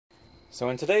So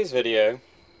in today's video,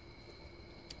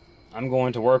 I'm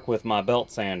going to work with my belt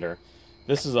sander.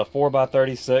 This is a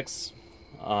 4x36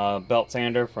 belt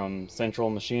sander from Central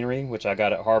Machinery, which I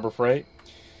got at Harbor Freight.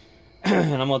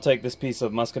 And I'm going to take this piece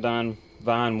of muscadine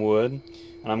vine wood,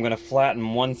 and I'm going to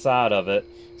flatten one side of it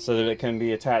so that it can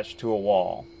be attached to a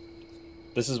wall.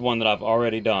 This is one that I've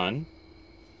already done,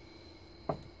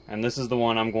 and this is the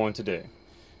one I'm going to do.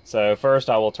 So first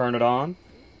I will turn it on,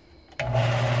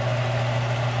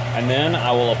 and then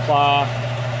I will apply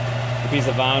the piece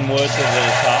of vine wood to the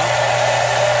top.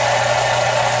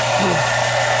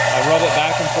 I rub it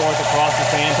back and forth across the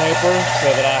sandpaper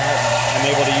so that I am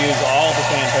able to use all the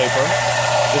sandpaper.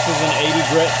 This is an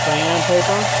 80 grit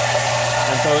sandpaper,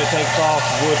 and so it takes off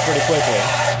wood pretty quickly.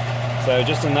 So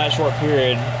just in that short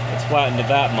period, it's flattened to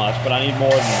that much, but I need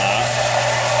more than that.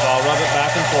 So I'll rub it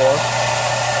back and forth,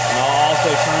 and I'll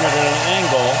also turn it at an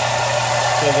angle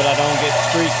so that I don't get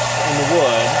streaks in the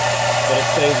wood, but it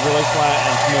stays really flat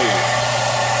and smooth.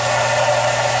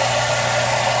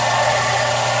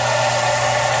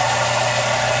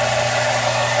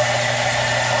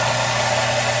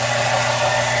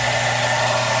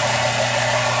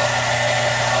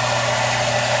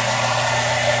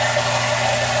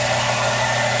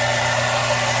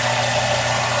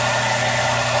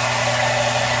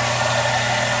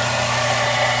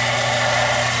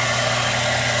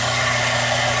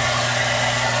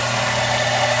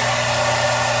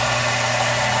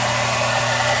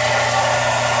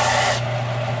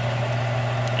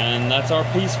 And that's our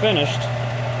piece finished.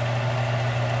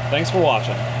 Thanks for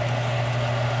watching.